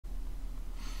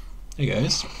Hey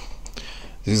guys,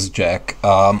 this is Jack.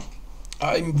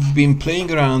 I've been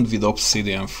playing around with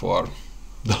Obsidian for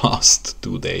the last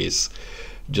 2 days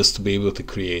just to be able to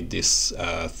create this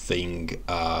thing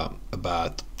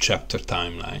about chapter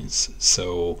timelines.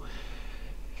 So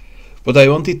what I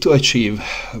wanted to achieve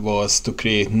was to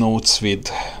create notes with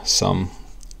some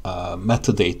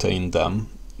metadata in them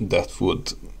that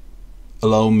would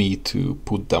allow me to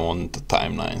put them on the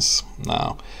timelines.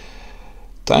 Now,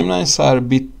 timelines are a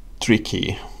bit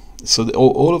tricky. So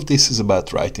all of this is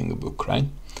about writing a book, right?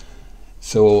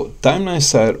 So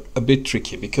timelines are a bit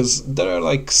tricky because there are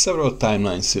like several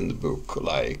timelines in the book.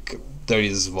 Like there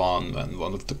is one when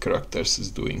one of the characters is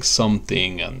doing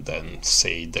something, and then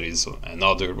say there is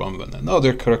another one when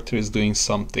another character is doing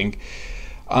something.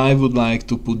 I would like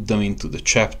to put them into the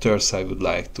chapters. I would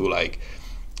like to, like,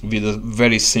 with a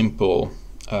very simple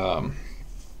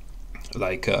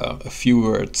like a few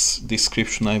words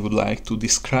description, I would like to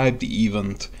describe the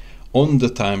event on the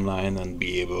timeline and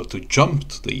be able to jump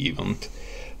to the event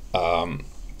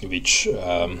which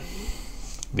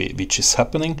is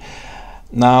happening.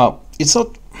 Now, it's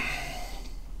not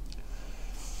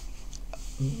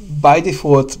by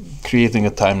default, creating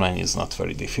a timeline is not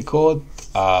very difficult,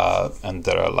 and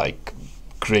there are like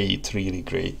really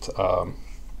great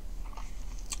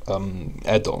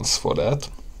add-ons for that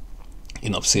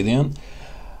in Obsidian.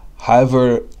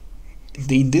 However,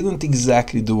 they didn't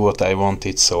exactly do what I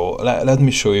wanted, so let me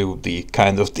show you the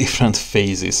kind of different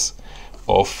phases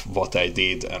of what I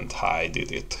did and how I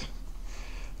did it.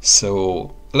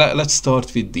 So let's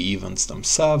start with the events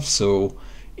themselves. So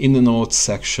in the notes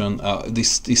section,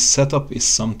 this setup is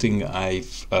something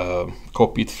I've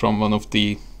copied from one of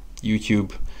the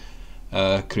YouTube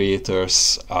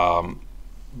creators.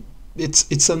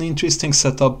 It's an interesting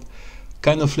setup,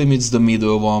 kind of limits the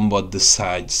middle one, but the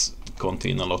sides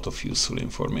contain a lot of useful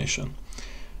information.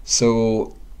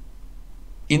 So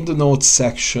in the notes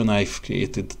section, I've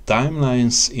created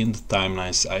timelines. In the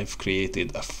timelines, I've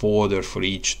created a folder for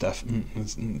each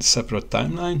separate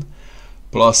timeline.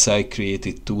 Plus, I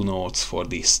created 2 notes for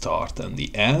the start and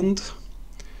the end.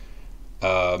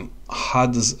 How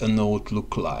does a note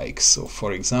look like? So,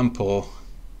 for example,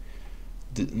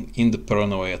 in the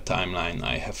Paranoia timeline,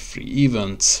 I have 3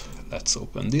 events. Let's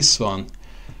open this one.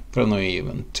 Paranoia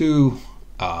event 2.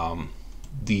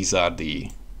 These are the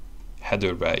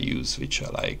header values, which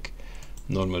are like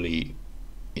normally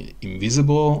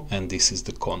invisible, and this is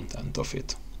the content of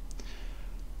it.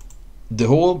 The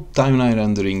whole timeline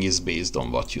rendering is based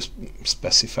on what you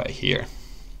specify here.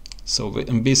 So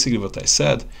basically what I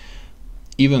said,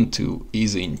 event 2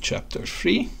 is in chapter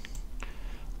 3.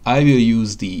 I will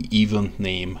use the event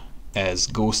name as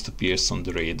Ghost appears on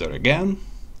the radar again,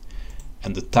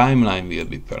 and the timeline will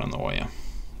be Paranoia,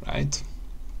 right?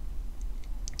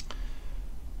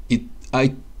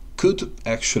 I could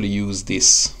actually use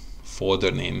this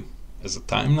folder name as a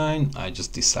timeline. I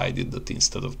just decided that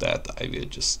instead of that, I will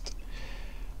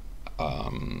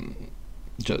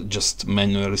just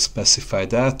manually specify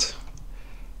that,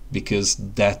 because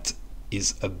that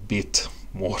is a bit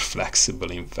more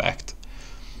flexible, in fact.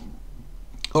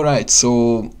 Alright,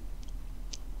 so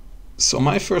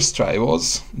my first try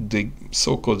was the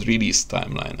so-called release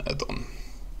timeline add-on.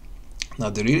 Now,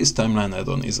 the release timeline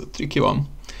add-on is a tricky one.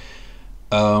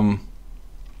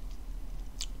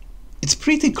 It's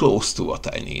pretty close to what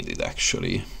I needed,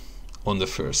 actually, on the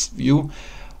first view.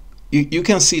 You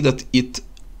can see that it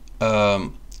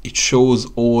shows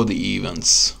all the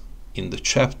events in the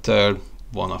chapter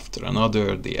one after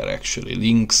another. They are actually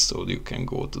links, so you can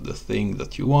go to the thing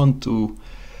that you want to.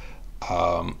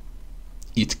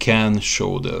 It can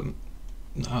show the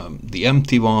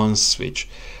empty ones, which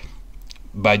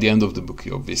by the end of the book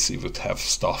you obviously would have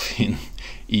stuff in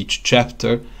each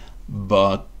chapter,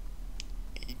 but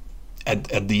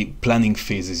at the planning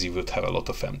phases you would have a lot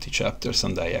of empty chapters,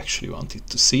 and I actually wanted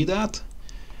to see that.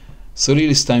 So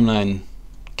release timeline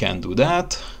can do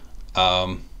that.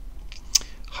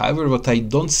 However, what I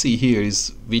don't see here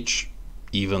is which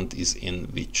event is in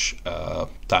which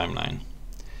timeline.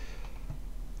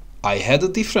 I had a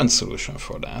different solution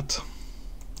for that,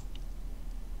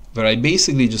 where I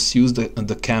basically just used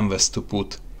the canvas to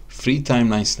put 3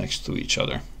 timelines next to each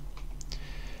other,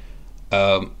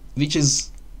 which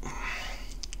is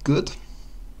good,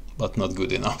 but not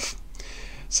good enough.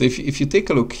 So if you take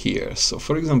a look here, so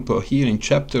for example, here in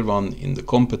chapter 1 in the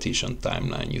competition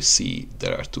timeline, you see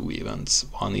there are 2 events.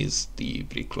 One is the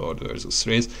Bricklord versus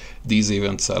Race. These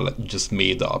events are just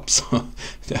made up, so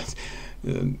that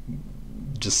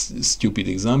just stupid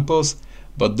examples.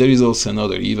 But there is also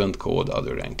another event called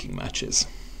other ranking matches.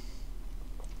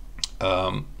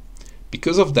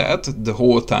 Because of that, the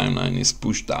whole timeline is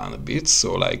pushed down a bit.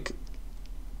 So like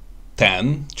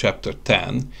 10, chapter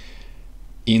 10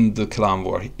 in the Clan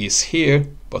War is here,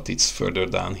 but it's further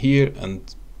down here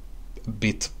and a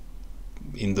bit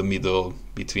in the middle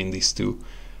between these two,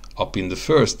 up in the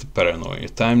first Paranoia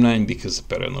timeline, because the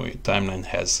Paranoia timeline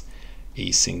has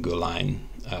a single line,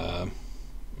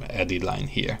 added line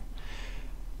here.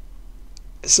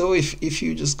 So if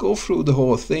you just go through the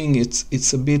whole thing,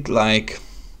 it's a bit like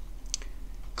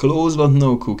close but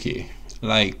no cookie,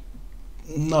 like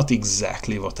not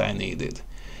exactly what I needed.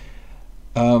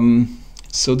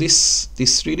 So this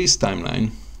release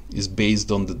timeline is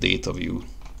based on the dataview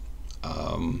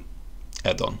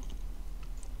add-on.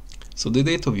 So the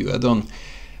dataview add-on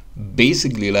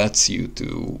basically lets you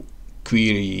to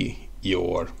query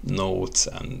your nodes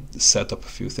and set up a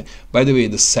few things. By the way,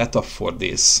 the setup for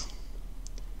this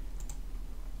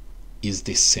is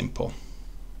this simple.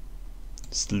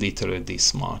 It's literally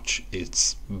this much.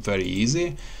 It's very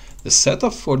easy. The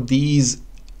setup for these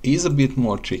is a bit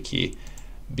more tricky,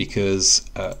 because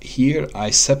here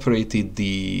I separated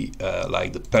the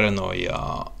like the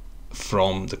Paranoia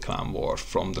from the Clan War,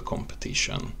 from the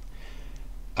competition.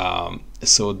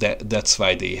 So that's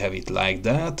why they have it like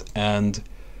that. And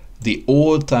the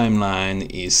old timeline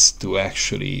is to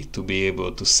actually to be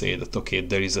able to say that, okay,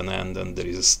 there is an end and there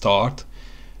is a start,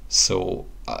 so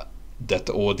that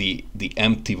all the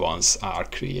empty ones are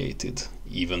created,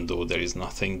 even though there is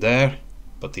nothing there,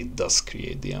 but it does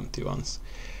create the empty ones.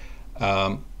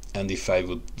 And if I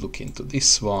would look into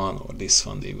this one or this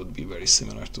one, they would be very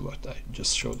similar to what I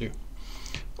just showed you.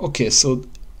 Okay, so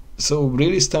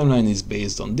release timeline is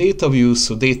based on dataview.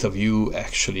 So dataview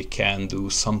actually can do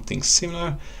something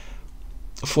similar.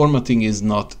 Formatting is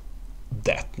not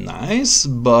that nice,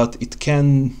 but it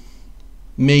can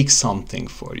make something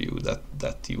for you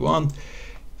that you want.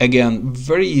 Again,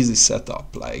 very easy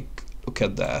setup. Like, look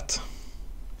at that.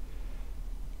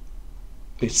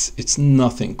 It's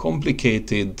nothing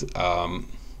complicated.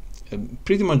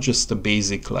 Pretty much just a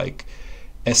basic like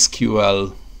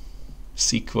SQL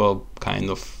kind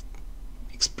of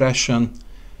expression,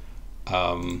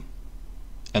 and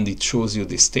it shows you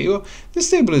this table. This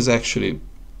table is actually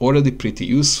already pretty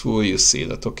useful. You see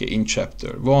that, okay, in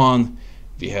chapter 1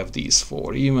 we have these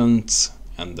 4 events,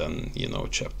 and then, you know,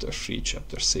 chapter 3,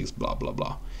 chapter 6, blah blah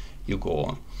blah, you go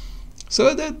on.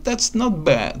 So that's not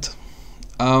bad.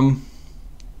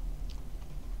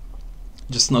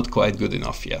 Just not quite good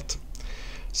enough yet.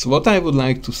 So what I would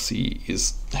like to see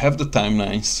is have the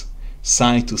timelines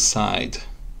side to side.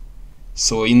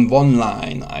 So in one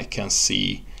line I can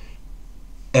see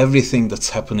everything that's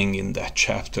happening in that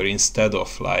chapter, instead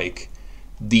of like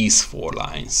these 4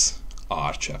 lines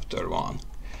are chapter 1.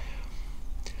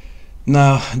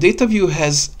 Now dataview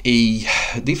has a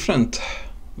different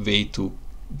way to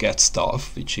get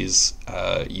stuff, which is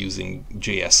using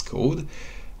JS code.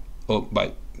 Oh,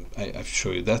 but I've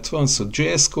shown you that one. So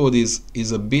JS code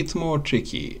is a bit more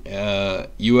tricky.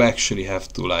 You actually have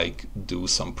to like do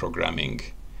some programming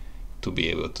to be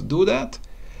able to do that,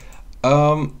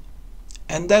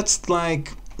 and that's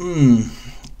like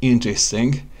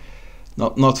interesting.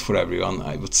 Not for everyone,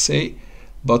 I would say.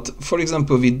 But for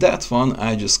example, with that one,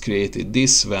 I just created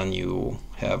this. When you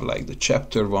have like the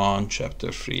chapter 1,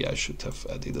 chapter 3, I should have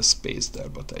added a space there,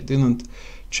 but I didn't.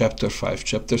 Chapter 5,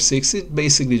 chapter 6, it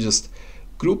basically just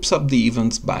groups up the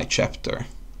events by chapter,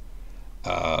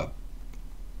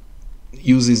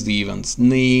 uses the event's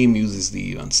name, uses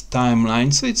the event's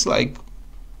timeline. So it's like,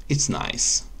 it's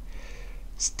nice.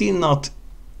 Still not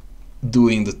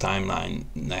doing the timeline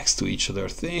next to each other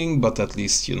thing, but at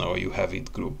least, you know, you have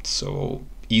it grouped, so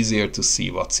easier to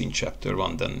see what's in chapter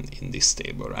 1 than in this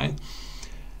table, right?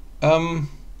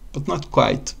 But not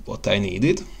quite what I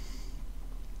needed.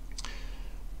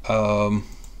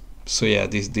 So yeah,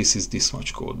 this is this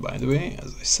much code, by the way,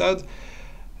 as I said.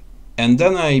 And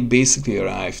then I basically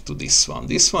arrived to this one.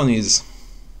 This one is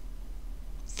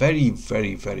very,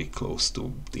 very, very close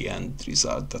to the end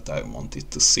result that I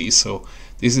wanted to see. So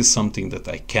this is something that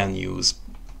I can use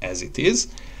as it is.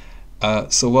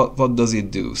 So what does it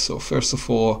do? So first of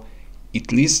all,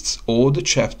 it lists all the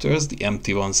chapters, the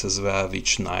empty ones as well,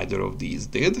 which neither of these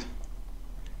did.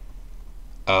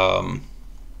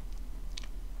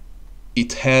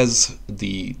 It has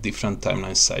the different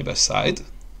timelines side by side,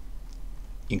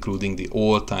 including the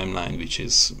old timeline, which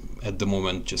is at the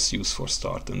moment just used for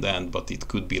start and end, but it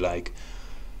could be like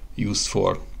used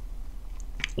for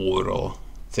oral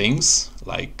things,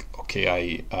 like,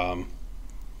 okay,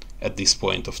 at this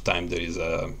point of time there is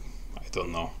a, I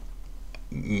don't know,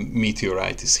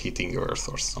 meteorite is hitting Earth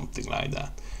or something like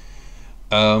that.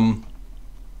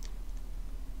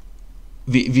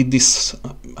 with this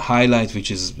highlight,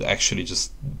 which is actually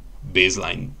just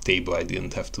baseline table, I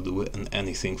didn't have to do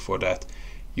anything for that.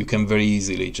 You can very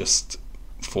easily just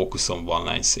focus on one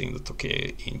line, saying that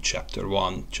okay, in chapter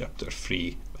 1, chapter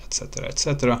 3, etc.,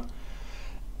 etc.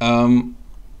 And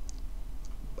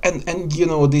you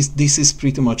know, this is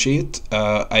pretty much it.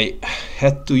 I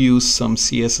had to use some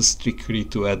CSS trickery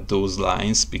to add those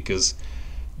lines, because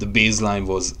the baseline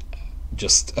was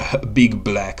just a big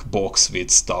black box with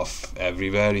stuff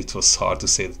everywhere. It was hard to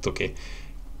say that okay,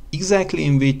 exactly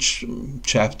in which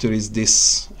chapter is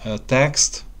this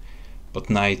text, but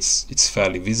now it's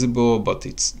fairly visible, but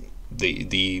it's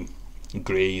the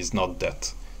gray is not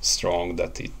that strong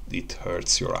that it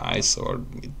hurts your eyes or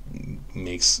it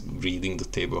makes reading the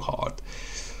table hard.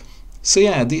 So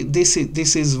yeah, this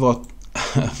is what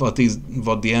what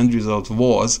the end result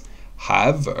was.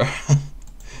 However,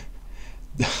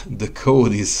 the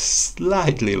code is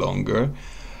slightly longer.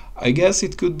 I guess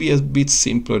it could be a bit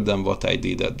simpler than what I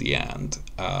did at the end,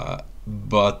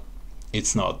 but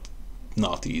it's not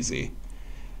easy.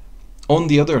 On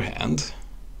the other hand,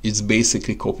 it's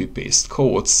basically copy-paste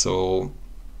code, so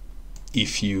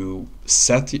if you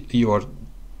set your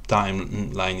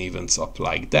timeline events up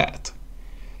like that,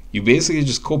 you basically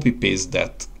just copy-paste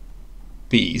that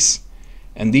piece,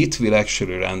 and it will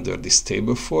actually render this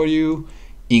table for you,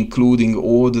 including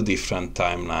all the different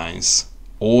timelines,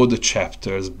 all the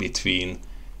chapters between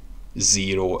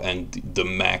 0 and the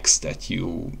max that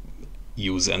you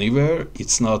use anywhere.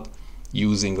 It's not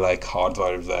using like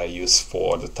hardware values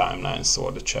for the timelines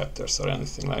or the chapters or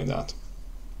anything like that.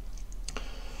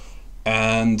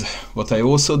 And what I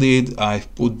also did, I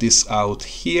put this out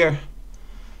here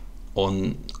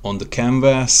on the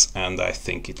canvas, and I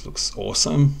think it looks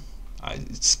awesome.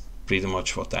 It's pretty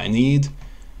much what I need.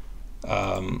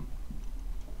 As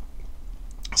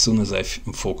soon as I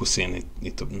focus in,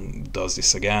 it does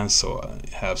this again, so it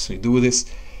helps me do this,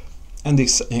 and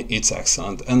it's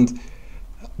excellent. And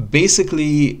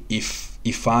basically,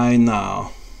 if I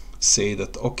now say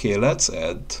that okay, let's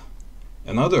add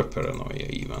another paranoia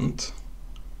event,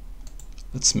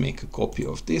 let's make a copy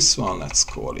of this one, let's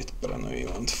call it paranoia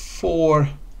event 4,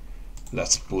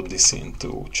 let's put this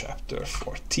into chapter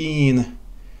 14,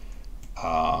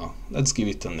 let's give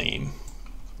it a name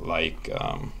like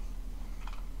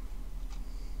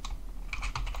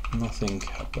nothing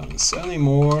happens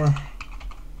anymore.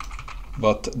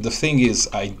 But the thing is,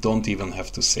 I don't even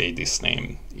have to say this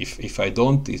name. If I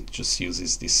don't, it just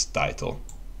uses this title,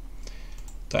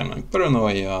 timeline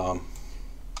paranoia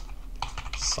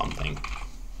something.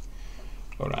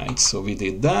 Alright, so we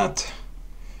did that,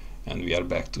 and we are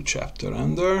back to chapter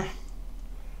ender.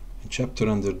 And chapter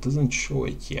ender doesn't show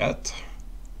it yet.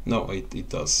 No, it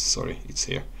does, sorry, it's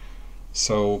here.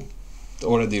 So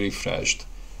already refreshed.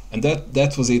 And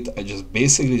that was it. I just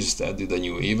basically just added a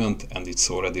new event, and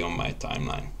it's already on my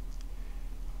timeline.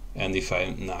 And if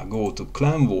I now go to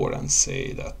Clan War and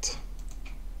say that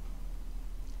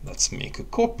let's make a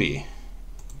copy,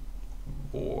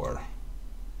 or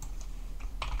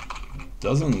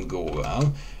doesn't go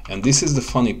well, and this is the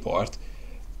funny part.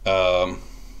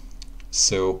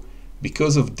 So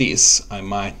because of this, I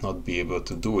might not be able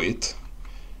to do it.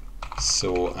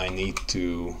 So I need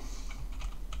to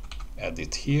add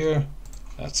it here.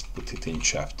 Let's put it in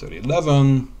chapter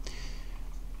 11,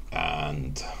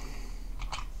 and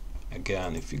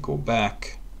again, if we go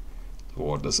back, the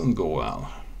war doesn't go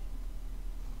well.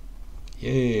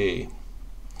 Yay!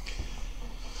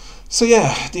 So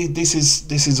yeah, this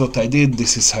is what I did.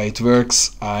 This is how it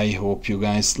works. I hope you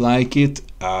guys like it.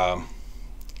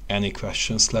 Any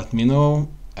questions, let me know,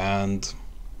 and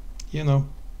you know,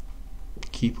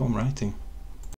 keep on writing.